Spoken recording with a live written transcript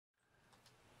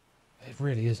It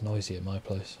really is noisy at my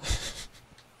place.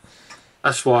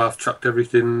 That's why I've chucked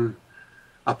everything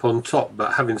up on top.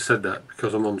 But having said that,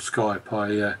 because I'm on Skype,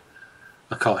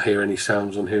 I can't hear any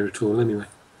sounds on here at all anyway.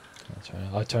 That's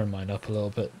right. I turn mine up a little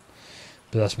bit,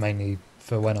 but that's mainly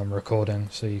for when I'm recording,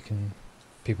 so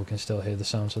people can still hear the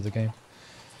sounds of the game.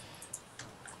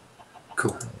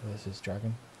 Cool. This is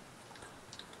Dragon.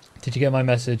 Did you get my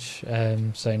message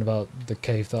saying about the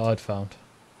cave that I'd found?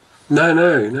 No,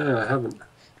 I haven't.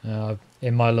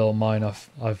 In my little mine,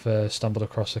 I've stumbled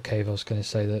across a cave. I was going to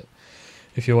say that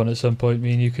if you want at some point,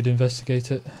 me and you could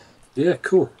investigate it. Yeah,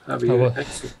 cool. That'd be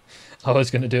excellent. I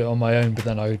was going to do it on my own, but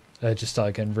then I just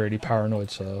started getting really paranoid,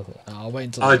 so I thought, I'll wait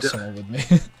until there's someone with me.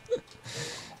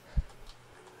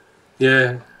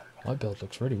 Yeah. My build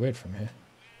looks really weird from here.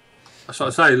 That's what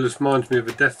I say, it just reminds me of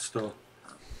a Death Star.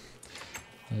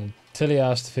 Tilly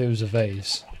asked if it was a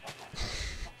vase.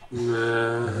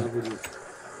 No, I wouldn't.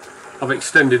 I've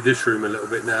extended this room a little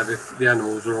bit now. The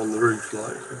animals are on the roof,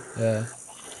 like. So. Yeah.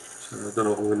 So I don't know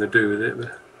what I'm going to do with it.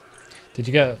 But... Did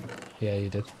you get? Yeah, you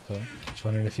did. But just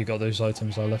wondering if you got those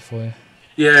items I left for you.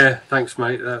 Yeah, thanks,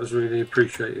 mate. That was really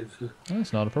appreciated. So. Oh,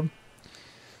 that's not a problem.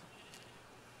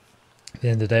 At the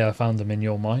end of the day, I found them in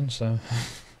your mine, so.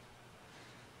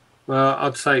 Well,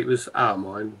 I'd say it was our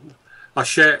mine. I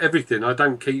share everything. I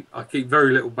keep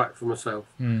very little back for myself.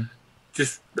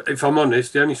 Just, if I'm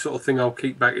honest, the only sort of thing I'll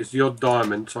keep back is the odd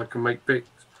diamond so I can make picks.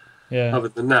 Yeah. Other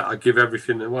than that, I give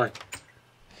everything away.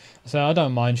 So I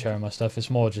don't mind sharing my stuff. It's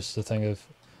more just the thing of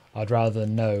I'd rather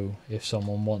know if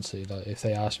someone wants it, like if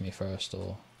they ask me first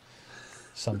or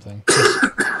something.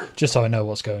 Just so I know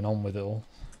what's going on with it all.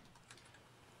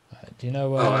 Do you know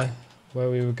where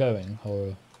we were going?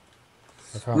 Or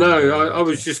no, I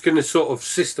was just going to sort of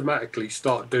systematically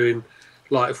start doing,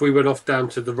 like if we went off down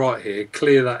to the right here,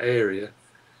 clear that area,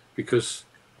 because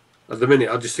at the minute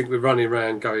I just think we're running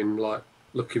around going like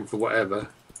looking for whatever.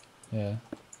 Yeah.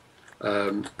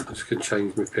 I'm just going to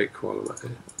change my pick while I'm at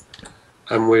it.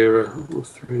 And we're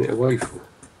what's throwing it away for?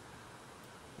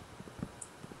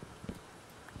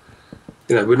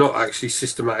 You know, we're not actually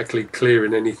systematically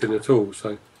clearing anything at all,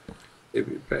 so it'd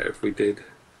be better if we did.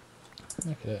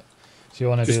 Look at it. So you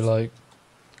want to do like,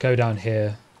 go down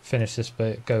here, finish this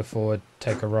bit, go forward,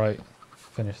 take a right,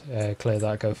 finish, clear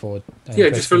that, go forward. Yeah,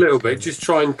 just for a little bit. Just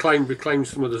try and reclaim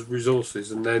some of the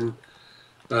resources, and then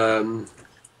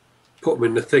put them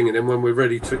in the thing. And then when we're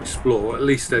ready to explore, at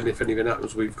least then, if anything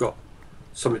happens, we've got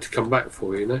something to come back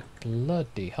for. You know.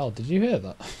 Bloody hell! Did you hear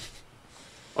that?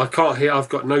 I can't hear. I've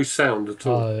got no sound at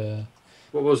all. Oh yeah.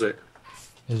 What was it?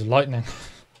 It was lightning.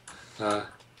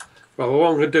 Right, well, what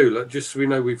I'm going to do, look, just so we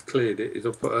know we've cleared it, is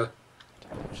I'll put a...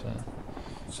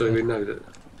 So we know that...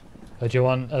 Do you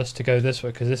want us to go this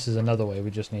way? Because this is another way.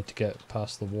 We just need to get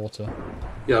past the water.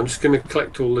 Yeah, I'm just going to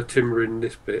collect all the timber in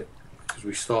this bit, because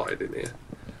we started in here.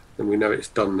 And we know it's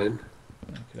done then.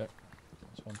 Okay,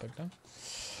 that's one pick down.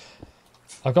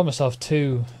 I've got myself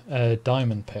 2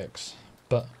 diamond picks.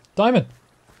 But... Diamond!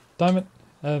 Like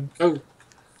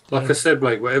I said,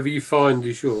 mate, whatever you find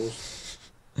is yours.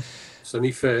 It's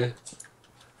only fair.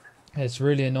 It's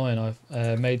really annoying.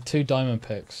 I've made 2 diamond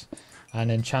picks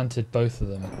and enchanted both of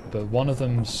them, but one of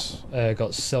them's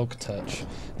got silk touch.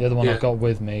 The other one I've got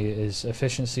with me is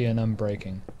efficiency and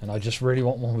unbreaking, and I just really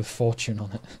want one with fortune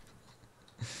on it.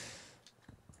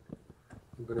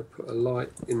 I'm going to put a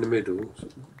light in the middle. So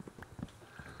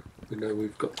we know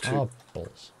we've got 2. Oh,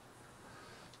 balls.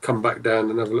 Come back down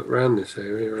and have a look around this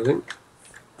area, I think.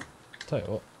 Tell you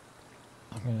what,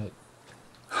 I'm going to...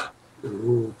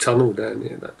 Ooh, tunnel down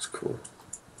here, that's cool.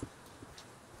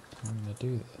 I'm going to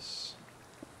do this.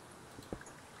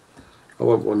 I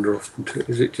won't wander off into it.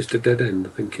 Is it just a dead end? I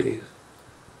think it is.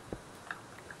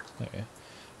 Okay.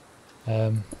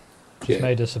 Just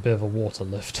made us a bit of a water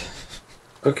lift.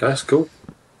 Okay, that's cool.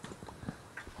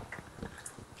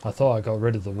 I thought I got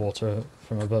rid of the water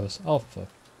from above us. Oh, for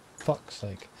fuck's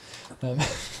sake.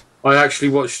 I actually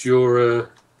watched your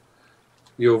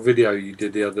video you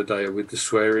did the other day with the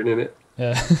swearing in it.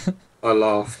 Yeah. I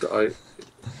laughed.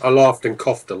 I laughed and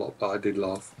coughed a lot, but I did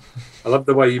laugh. I love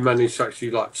the way you managed to actually,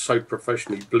 like, so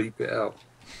professionally bleep it out.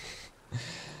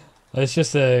 It's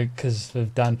just because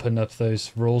of Dan putting up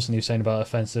those rules and you saying about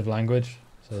offensive language.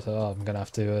 So I thought, oh, I'm going to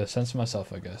have to censor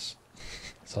myself, I guess.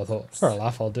 So I thought, for a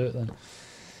laugh, I'll do it then.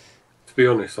 To be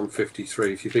honest, I'm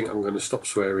 53. If you think I'm going to stop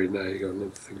swearing now, you've got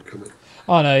another thing coming.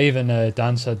 Oh, no, even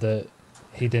Dan said that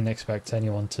he didn't expect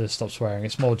anyone to stop swearing.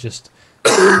 It's more just,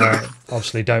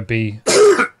 obviously, don't be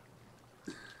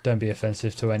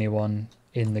offensive to anyone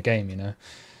in the game, you know.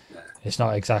 It's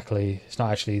not actually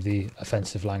the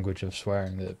offensive language of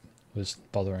swearing that was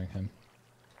bothering him.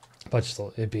 But I just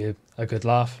thought it'd be a good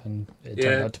laugh, and it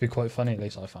turned out to be quite funny. At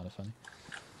least I found it funny.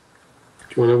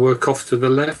 Do you want to work off to the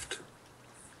left?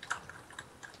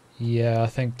 Yeah, I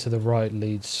think to the right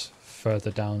leads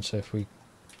further down, so if we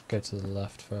go to the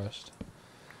left first.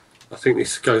 I think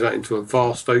this goes out into a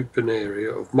vast open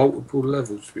area of multiple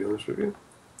levels, to be honest with you.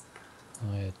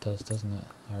 Oh yeah, it does, doesn't it?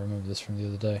 I remember this from the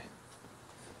other day.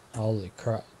 Holy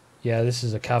crap. Yeah, this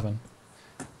is a cavern.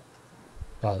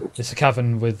 Well, it's a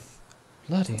cavern with...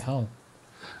 Bloody hell.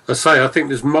 I think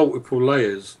there's multiple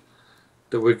layers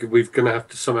that we're going to have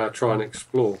to somehow try and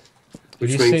explore.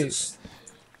 Which means...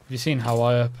 Have you seen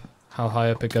how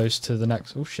high up it goes to the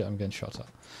next... Oh shit, I'm getting shot at.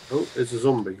 Oh, there's a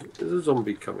zombie. There's a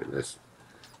zombie coming. Let's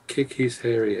kick his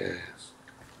hairy ass.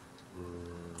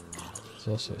 There's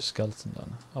also a skeleton down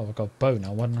there. Oh, I've got a bow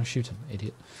now. Why didn't I shoot him,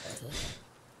 idiot?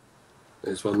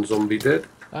 There's one zombie dead.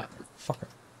 Ah, fucker.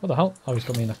 What the hell? Oh, he's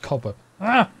got me in a cobweb.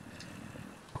 Ah!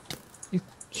 He's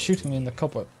shooting me in the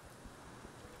cobweb.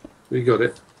 We got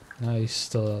it. No, he's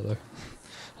still out there.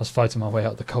 I was fighting my way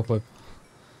out the cobweb.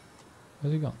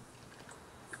 Where's he gone?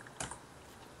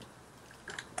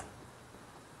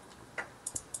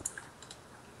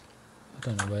 I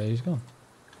don't know where he's gone.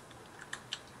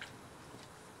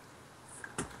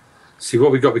 See,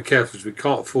 what we've got to be careful is we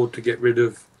can't afford to get rid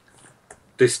of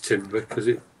this timber because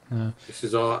this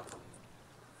is our...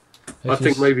 I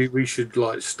think maybe we should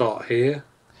like start here.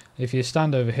 If you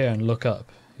stand over here and look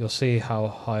up, you'll see how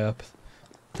high up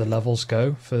the levels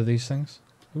go for these things.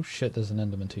 Oh shit, there's an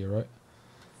Enderman to your right.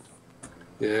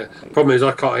 Yeah, problem is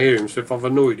I can't hear him, so if I've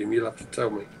annoyed him, you'll have to tell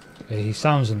me. Yeah, he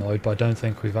sounds annoyed, but I don't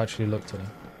think we've actually looked at him.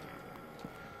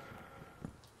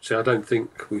 See, I don't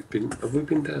think we've been... Have we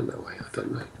been down that way? I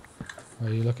don't know. Where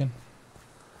are you looking?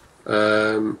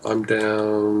 I'm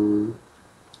down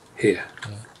here.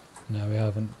 Yeah. No, we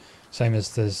haven't. Same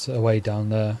as there's a way down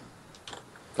there.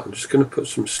 I'm just going to put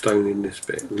some stone in this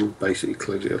bit and basically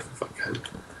close it off if I can.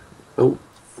 Oh.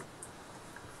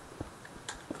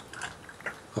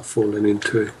 I've fallen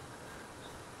into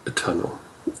a tunnel.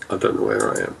 I don't know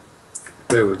where I am.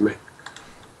 Bear with me.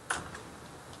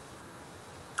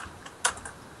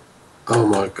 Oh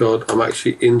my god, I'm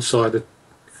actually inside a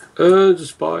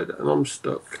spider and I'm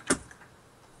stuck. Do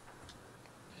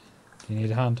you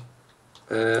need a hand?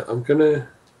 I'm gonna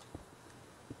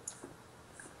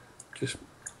just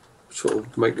sort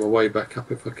of make my way back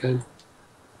up if I can.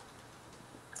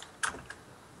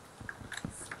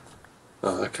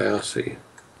 Oh, okay, I see.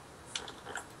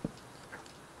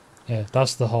 Yeah,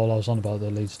 that's the hole I was on about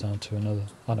that leads down to another...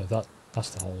 I know,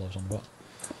 that's the hole I was on about.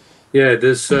 Yeah,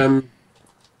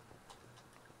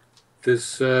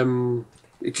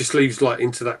 it just leads like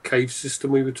into that cave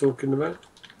system we were talking about.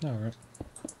 Oh, right.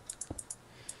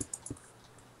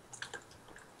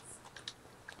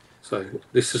 So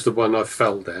this is the one I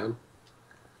fell down.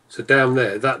 So down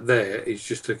there, that there is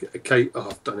just a cave. Oh,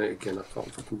 I've done it again. I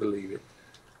can't fucking believe it.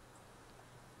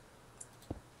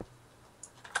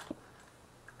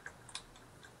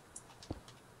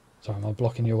 Sorry, am I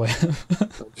blocking your way? I'm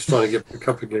just trying to get back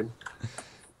up again.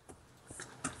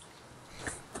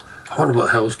 I wonder what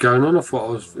the hell's going on. I thought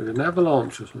I was in an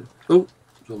avalanche or something. Oh,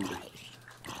 zombie.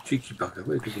 Cheeky bugger.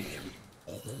 Where did he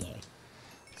come?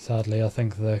 Sadly, I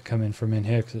think they're coming from in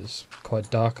here because it's quite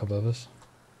dark above us.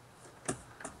 I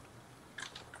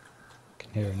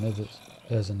can hear another.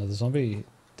 There's another zombie.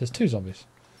 There's two zombies.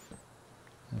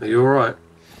 Are you alright?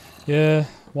 Yeah,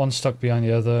 one's stuck behind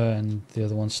the other and the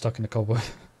other one's stuck in the cobweb.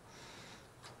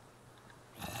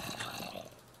 I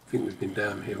think we've been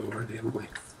down here already, haven't we?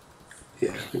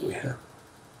 Yeah, I think we have.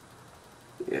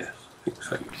 Yes, I think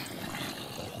so.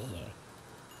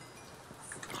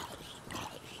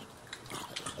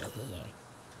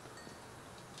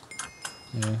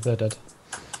 Yeah, they're dead.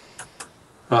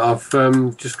 I've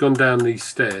just gone down these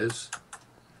stairs.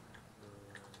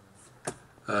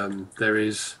 There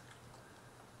is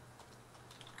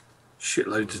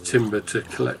shitloads of timber to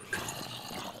collect.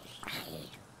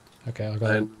 Okay, I've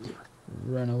got to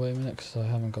run away a minute because I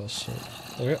haven't got a sword.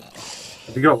 There we go.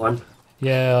 Have you got one?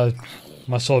 Yeah,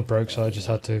 my sword broke, so I just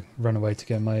had to run away to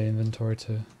get my inventory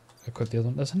to equip the other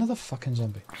one. There's another fucking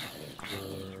zombie.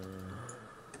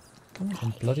 Come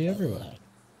on, bloody everywhere.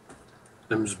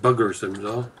 Them's buggers, them's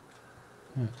are.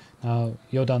 Yeah. Now,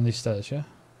 you're down these stairs, yeah?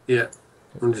 Yeah,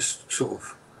 I'm just sort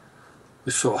of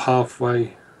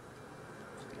halfway.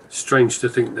 Strange to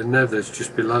think the nether's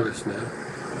just below us now.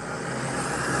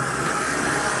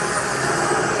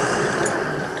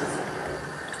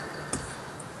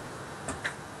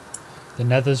 The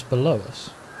nether's below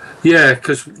us? Yeah,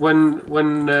 because when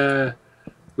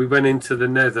we went into the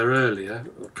nether earlier,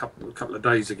 a couple of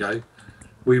days ago,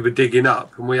 we were digging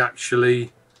up and we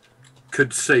actually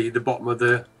could see the bottom of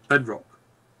the bedrock.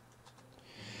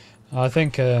 I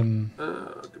think I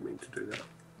didn't mean to do that.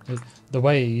 the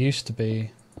way it used to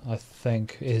be, I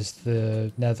think, is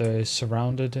the Nether is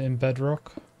surrounded in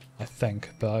bedrock. I think,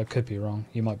 but I could be wrong.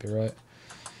 You might be right.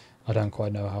 I don't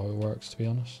quite know how it works, to be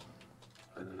honest.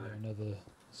 I don't know. Another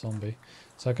zombie.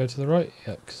 Does that go to the right?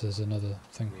 Yeah, because there's another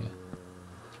thing here.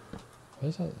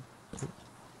 Where's that?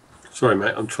 Sorry,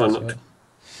 mate. I'm trying not to.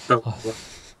 Oh.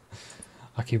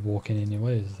 I keep walking in your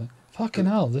way. Fucking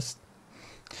hell! This.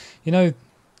 You know,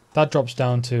 that drops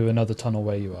down to another tunnel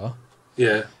where you are.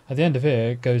 Yeah. At the end of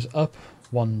here, it goes up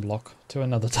one block to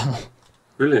another tunnel.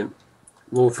 Brilliant.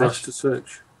 More for us to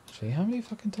search. See, how many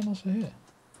fucking tunnels are here?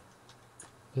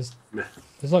 There's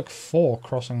like 4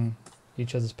 crossing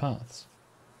each other's paths.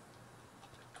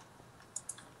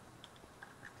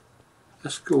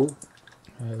 That's cool.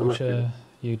 Right, which are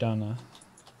you down there?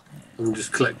 I'm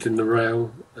just collecting the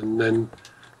rail, and then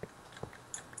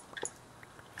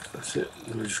that's it.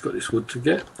 And I've just got this wood to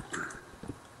get.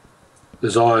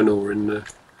 There's iron ore in there.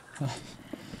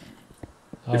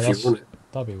 If you want it.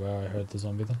 That'll be where I heard the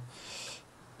zombie then.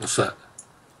 What's that?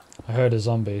 I heard a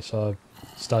zombie, so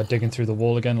I started digging through the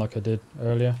wall again like I did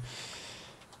earlier.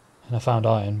 And I found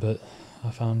iron, but I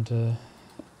found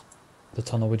the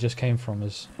tunnel we just came from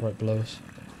is right below us.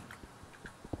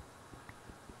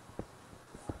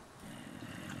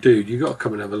 Dude, you got to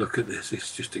come and have a look at this.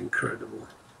 It's just incredible.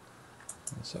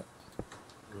 What's that?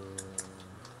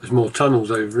 There's more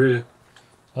tunnels over here.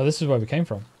 Oh, this is where we came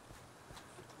from.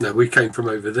 No, we came from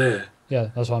over there. Yeah,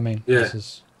 that's what I mean. Yeah. This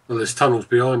is... Well, there's tunnels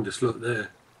behind us. Look there.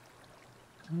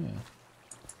 Oh, yeah.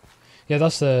 Yeah,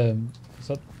 that's the... Is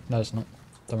that... No, it's not.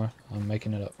 Don't worry. I'm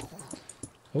making it up.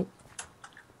 Oh.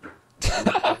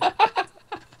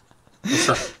 What's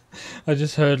that? I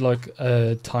just heard like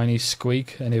a tiny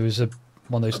squeak, and it was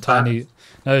one of those tiny...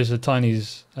 No, it was a tiny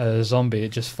zombie. It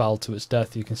just fell to its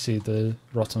death. You can see the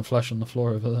rotten flesh on the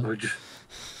floor over there.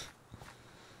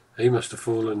 He must have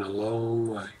fallen a long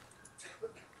way.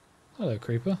 Hello,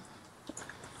 creeper.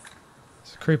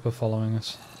 There's a creeper following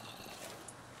us.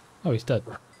 Oh, he's dead.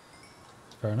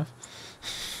 Fair enough.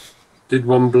 Did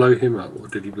one blow him up, or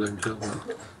did he blow himself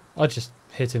up? I just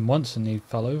hit him once and he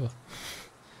fell over.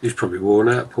 He's probably worn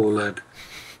out, poor lad.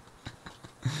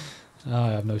 I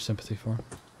have no sympathy for him.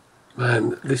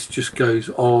 Man, this just goes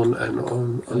on and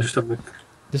on. I'm just having a...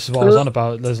 This is what I was on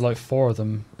about. There's like 4 of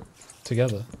them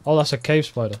together. Oh, that's a cave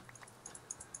spider.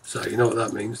 So, you know what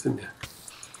that means, didn't you?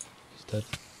 He's dead.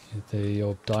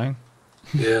 You're dying?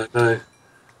 Yeah, I know. I'm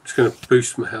just going to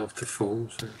boost my health to full.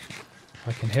 So.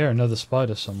 I can hear another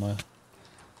spider somewhere.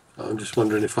 I'm just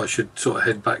wondering if I should sort of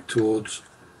head back towards...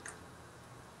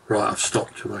 Right, I've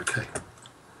stopped. I'm okay.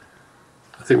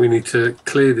 I think we need to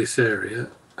clear this area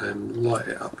and light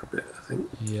it up a bit, I think.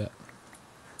 Yeah.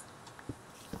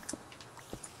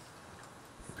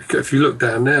 Because if you look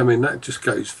down there, I mean, that just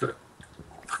goes for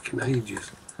fucking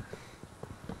ages.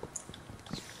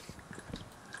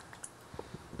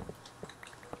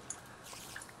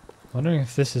 Wondering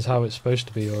if this is how it's supposed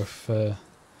to be, or if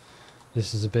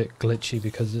this is a bit glitchy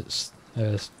because it's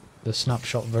the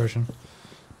snapshot version.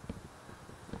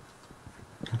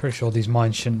 I'm pretty sure these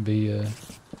mines shouldn't be...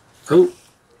 Oh,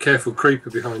 careful, creeper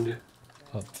behind you.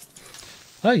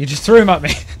 Oh, you just threw him at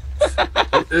me!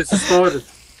 There's a spider.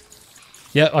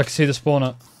 Yeah, I can see the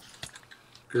spawner.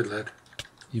 Good lad.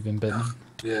 You've been bitten.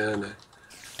 Yeah, I know.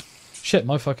 Shit,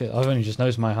 my fuck it. I've only just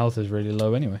noticed my health is really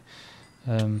low anyway.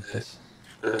 Yeah,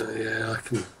 I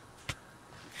can...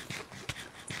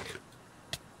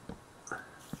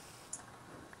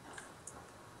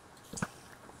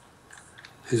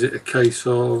 Is it a case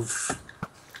of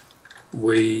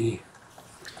we're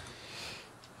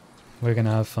gonna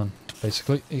have fun,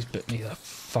 basically. He's bit me, that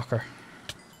fucker.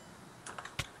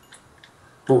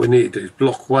 What we need to do is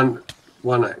block one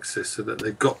axis so that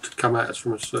they've got to come at us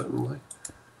from a certain way.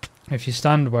 If you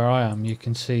stand where I am, you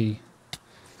can see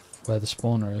where the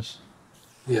spawner is.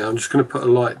 Yeah, I'm just going to put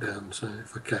a light down, so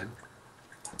if I can.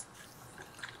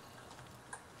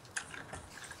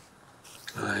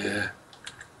 Oh yeah.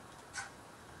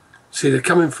 See, they're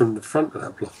coming from the front of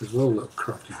that block as well, look,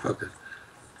 crafty buggers.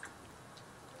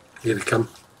 Here they come.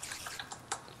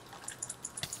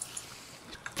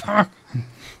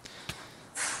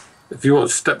 If you want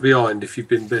to step behind, if you've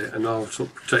been bit, and I'll sort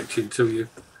of protect you until you...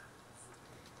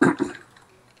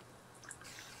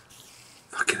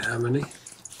 Fucking how many?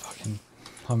 Fucking...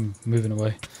 I'm moving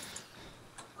away.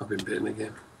 I've been bitten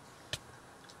again.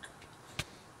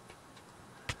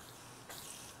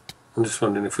 I'm just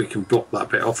wondering if we can block that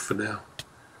bit off for now.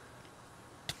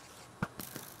 If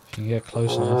you can get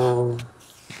close enough.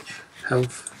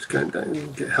 Health. It's going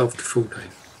down. Get health to full day.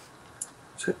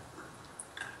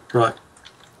 Right,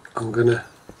 I'm gonna.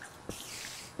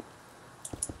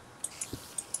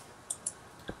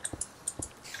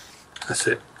 That's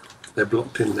it. They're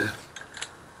blocked in there.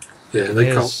 Yeah, they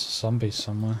There's can't. zombies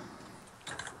somewhere.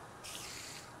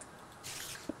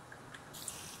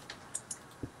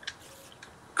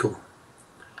 Cool.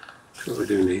 So what we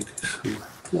do need is some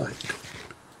light.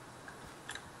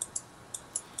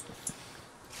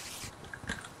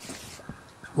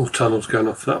 More tunnels going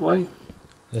off that way.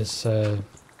 There's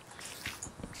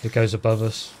it goes above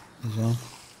us as well.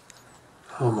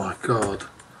 Oh my god.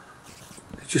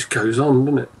 It just goes on,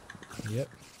 doesn't it? Yep.